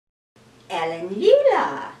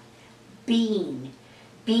Wille. Bean.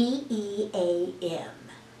 B-E-A-M.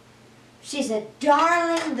 She's a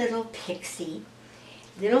darling little pixie.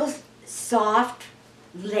 Little soft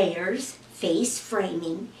layers, face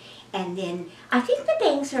framing, and then I think the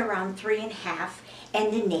bangs are around 3.5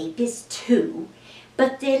 and the nape is 2.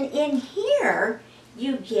 But then in here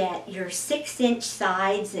you get your 6-inch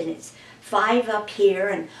sides, and it's 5 up here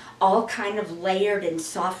and all kind of layered and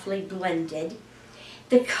softly blended.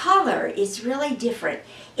 The color is really different.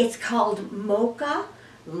 It's called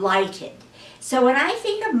Mocca-Lighted. So when I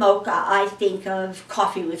think of mocha, I think of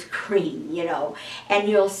coffee with cream, you know, and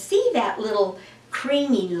you'll see that little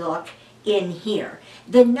creamy look in here.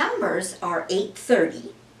 The numbers are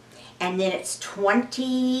 830, and then it's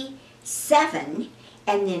 27,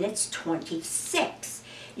 and then it's 26.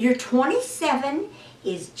 Your 27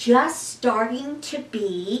 is just starting to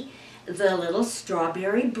be the little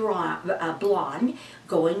strawberry blonde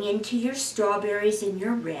going into your strawberries and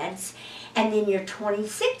your reds, and then your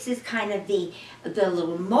 26 is kind of the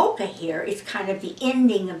little mocha here. It's kind of the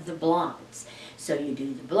ending of the blondes. So you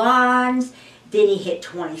do the blondes, then you hit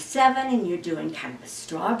 27 and you're doing kind of a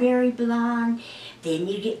strawberry blonde, then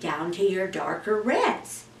you get down to your darker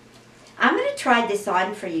reds. I'm going to try this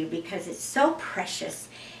on for you because it's so precious.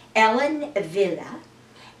 Wille.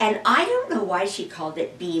 And I don't know why she called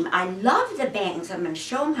it beam. I love the bangs. I'm going to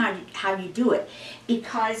show them how you do it,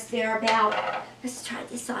 because they're about, let's try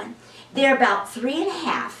this on, they're about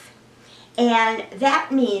 3.5. And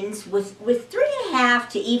that means with 3.5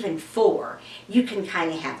 to even 4, you can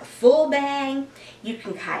kind of have a full bang, you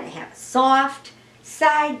can kind of have a soft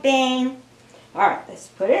side bang. All right, let's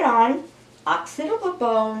put it on. Occipital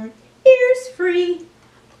bone, ears free.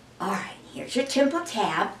 All right, here's your temple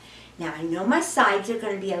tab. Now I know my sides are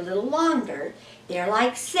going to be a little longer. They're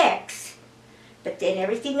like 6, but then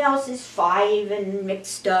everything else is 5 and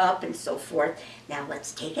mixed up and so forth. Now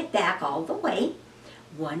let's take it back all the way.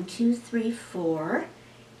 1, 2, 3, 4.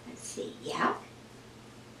 Let's see, yeah.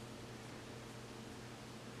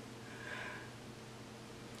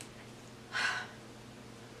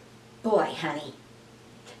 Boy, honey,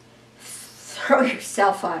 throw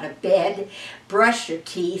yourself out of bed, brush your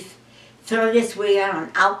teeth, throw this wig on,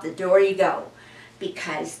 and out the door you go.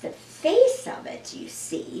 Because the face of it, you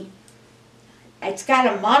see, it's got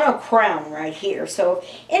a mono crown right here. So if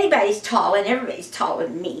anybody's tall, and everybody's taller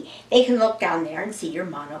than me, they can look down there and see your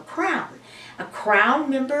mono crown. A crown,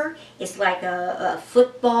 remember, is like a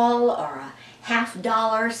football or a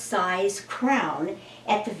 $50 size crown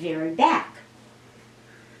at the very back.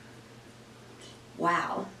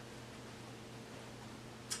 Wow.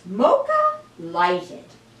 Mocca-Lighted.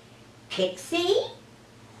 Pixie.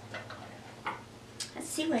 Let's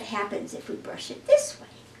see what happens if we brush it this way.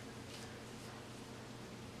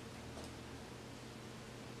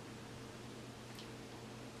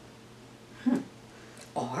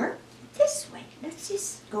 Or this way. Let's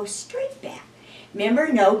just go straight back.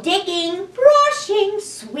 Remember, no digging, brushing,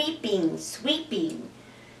 sweeping, sweeping,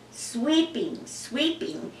 sweeping,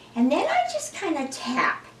 sweeping. And then I just kind of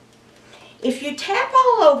tap. If you tap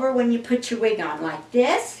all over when you put your wig on like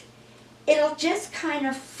this, it'll just kind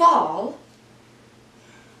of fall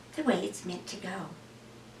the way it's meant to go.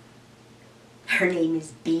 Her name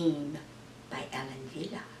is Beam by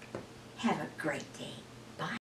Wille. Have a great day. Bye.